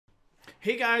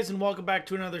Hey guys, and welcome back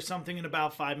to another Something in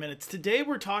About 5 Minutes. Today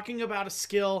we're talking about a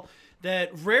skill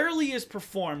that rarely is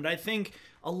performed. I think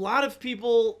a lot of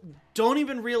people don't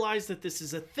even realize that this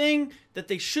is a thing that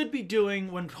they should be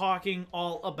doing when talking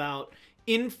all about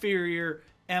inferior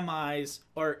MIs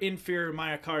or inferior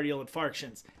myocardial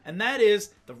infarctions. And that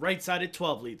is the right-sided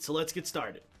 12 lead. So let's get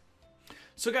started.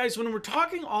 So guys, when we're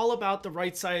talking all about the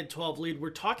right-sided 12 lead,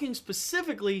 we're talking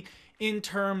specifically in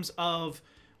terms of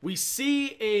we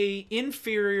see a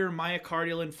inferior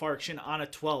myocardial infarction on a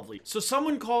 12 lead. So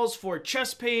someone calls for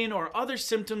chest pain or other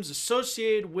symptoms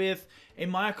associated with a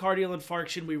myocardial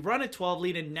infarction. We run a 12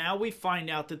 lead and now we find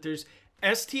out that there's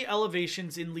ST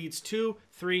elevations in leads 2,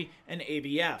 3, and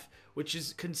AVF, which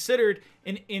is considered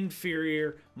an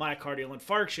inferior myocardial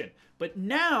infarction. But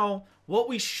now what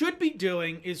we should be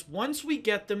doing is once we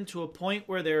get them to a point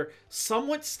where they're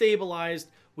somewhat stabilized,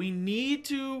 we need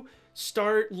to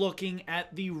start looking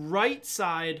at the right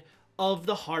side of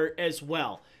the heart as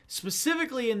well.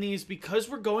 Specifically in these, because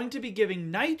we're going to be giving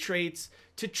nitrates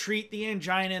to treat the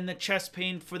angina and the chest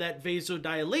pain for that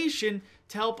vasodilation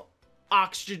to help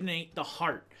oxygenate the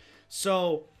heart.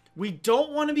 So we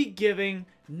don't want to be giving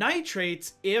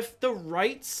nitrates if the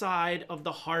right side of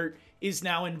the heart is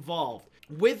now involved.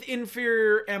 With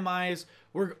inferior MIs,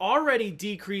 we're already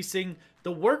decreasing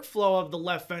the workflow of the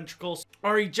left ventricle.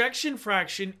 Our ejection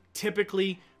fraction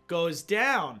typically goes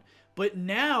down. But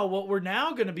now what we're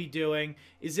now going to be doing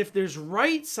is if there's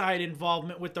right side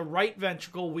involvement with the right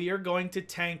ventricle, we are going to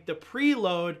tank the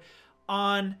preload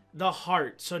on the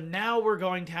heart. So now we're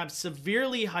going to have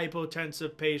severely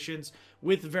hypotensive patients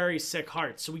with very sick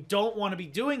hearts. So we don't want to be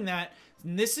doing that.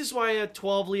 And this is why a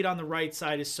 12 lead on the right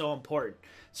side is so important.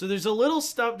 So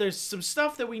there's some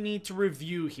stuff that we need to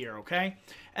review here, okay?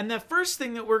 And the first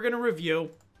thing that we're going to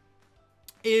review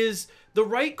is the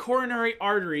right coronary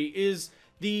artery is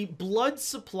the blood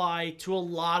supply to a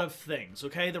lot of things,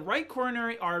 okay? The right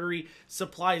coronary artery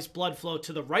supplies blood flow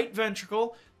to the right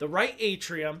ventricle, the right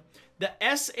atrium, the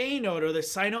SA node, or the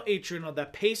sinoatrial node, the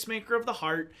pacemaker of the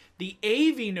heart, the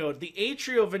AV node, the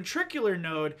atrioventricular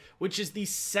node, which is the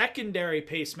secondary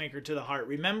pacemaker to the heart.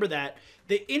 Remember that.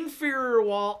 The inferior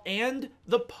wall and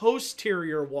the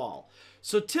posterior wall.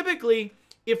 So typically,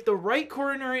 if the right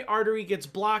coronary artery gets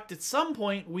blocked at some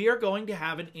point, we are going to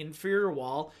have an inferior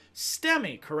wall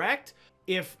STEMI, correct?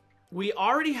 If we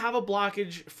already have a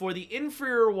blockage for the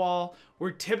inferior wall,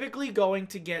 we're typically going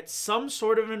to get some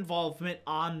sort of involvement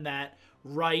on that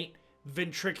right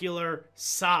ventricular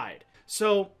side.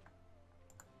 So,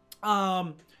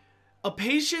 a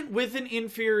patient with an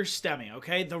inferior STEMI,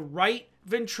 okay, the right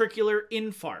ventricular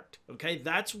infarct, okay,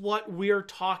 that's what we're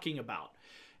talking about.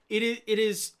 It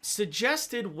is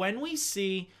suggested when we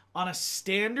see on a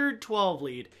standard 12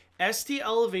 lead ST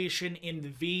elevation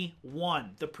in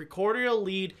V1, the precordial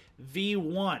lead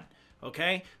V1,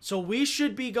 okay? So we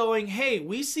should be going, hey,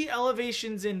 we see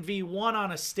elevations in V1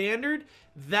 on a standard.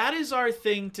 That is our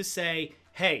thing to say,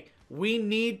 hey, we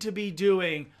need to be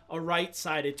doing a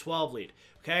right-sided 12 lead,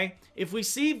 okay? If we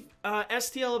see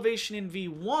ST elevation in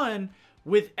V1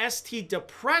 with ST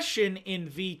depression in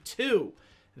V2,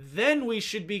 then we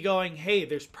should be going, hey,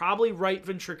 there's probably right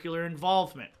ventricular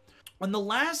involvement. And the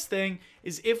last thing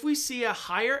is if we see a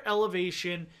higher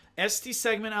elevation, ST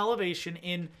segment elevation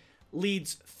in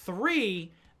leads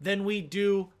 3 than we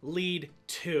do lead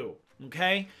 2,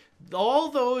 okay? All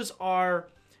those are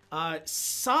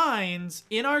signs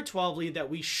in our 12 lead that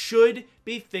we should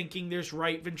be thinking there's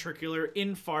right ventricular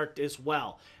infarct as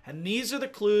well. And these are the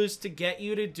clues to get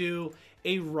you to do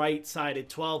a right-sided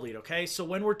 12 lead, okay? So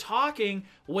when we're talking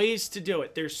ways to do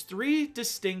it, there's 3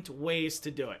 distinct ways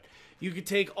to do it. You could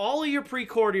take all of your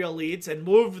precordial leads and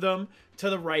move them to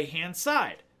the right-hand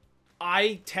side.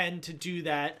 I tend to do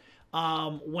that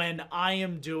when I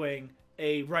am doing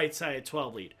a right-sided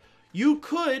 12 lead. You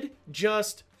could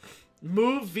just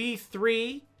move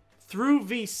V3 through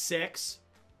V6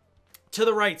 to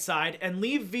the right side and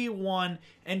leave V1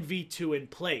 and V2 in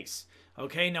place.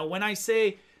 Okay, now when I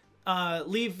say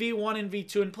leave V1 and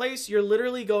V2 in place, you're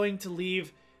literally going to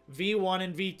leave V1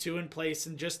 and V2 in place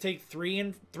and just take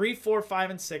 3, 4, 5,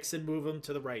 and 6 and move them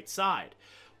to the right side.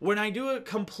 When I do a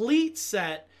complete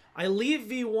set, I leave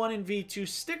V1 and V2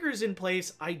 stickers in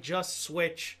place. I just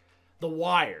switch the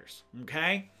wires,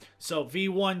 okay? So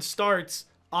V1 starts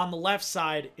on the left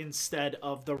side instead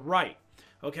of the right,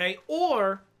 okay?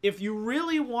 Or if you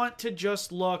really want to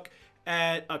just look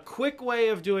at a quick way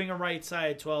of doing a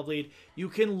right-sided 12 lead, you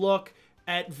can look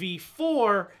at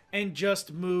V4 and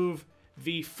just move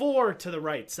V4 to the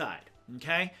right side,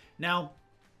 okay? Now,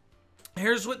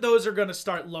 here's what those are going to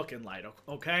start looking like,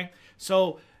 okay?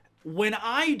 So when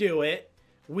I do it,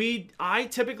 I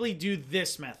typically do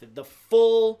this method, the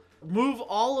full, move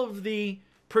all of the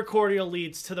precordial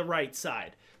leads to the right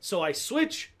side. So I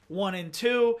switch 1 and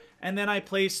 2, and then I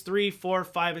place 3, 4,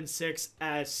 5, and 6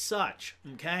 as such,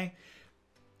 okay?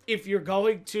 If you're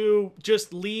going to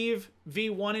just leave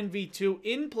V1 and V2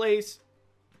 in place,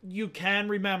 you can,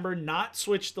 remember, not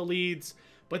switch the leads,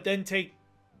 but then take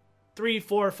 3,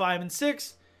 4, 5, and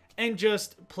 6 and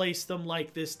just place them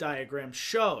like this diagram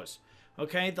shows.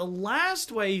 Okay, the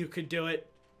last way you could do it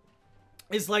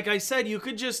is, like I said, you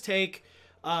could just take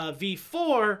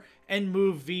V4 and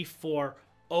move V4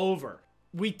 over.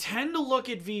 We tend to look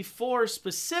at V4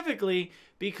 specifically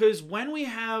because when we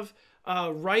have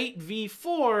right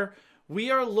V4, we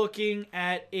are looking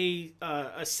at a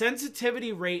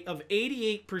sensitivity rate of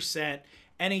 88%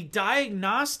 and a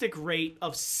diagnostic rate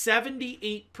of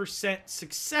 78%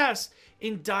 success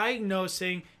in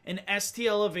diagnosing an ST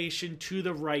elevation to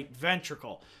the right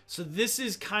ventricle. So this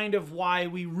is kind of why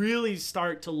we really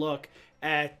start to look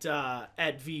at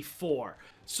V4.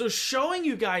 So showing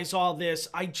you guys all this,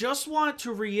 I just want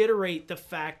to reiterate the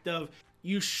fact of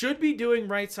you should be doing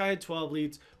right-sided 12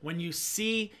 leads when you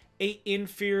see an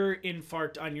inferior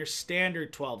infarct on your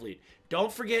standard 12 lead.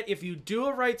 Don't forget, if you do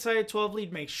a right-sided 12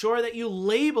 lead, make sure that you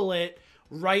label it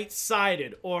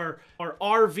right-sided or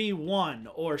RV1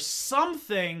 or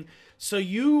something, so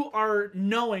you are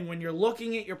knowing when you're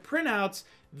looking at your printouts,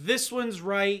 this one's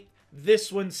right,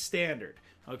 this one's standard.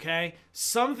 Okay,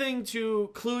 something to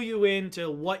clue you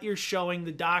into what you're showing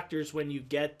the doctors when you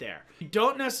get there. You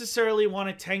don't necessarily want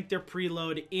to tank their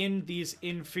preload in these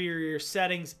inferior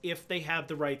settings if they have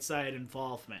the right side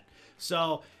involvement.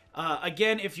 So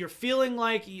again, if you're feeling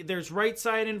like there's right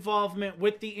side involvement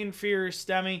with the inferior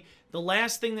STEMI, the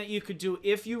last thing that you could do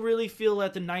if you really feel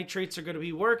that the nitrates are going to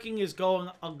be working is going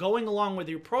along with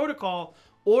your protocol,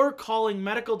 or calling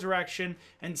medical direction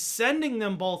and sending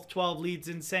them both 12 leads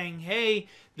and saying, hey,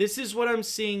 this is what I'm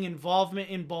seeing, involvement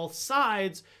in both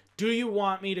sides. Do you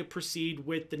want me to proceed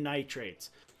with the nitrates?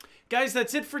 Guys,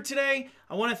 that's it for today.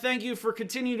 I want to thank you for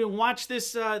continuing to watch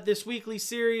this this weekly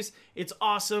series. It's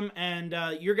awesome,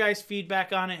 and your guys'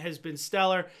 feedback on it has been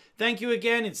stellar. Thank you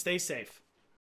again, and stay safe.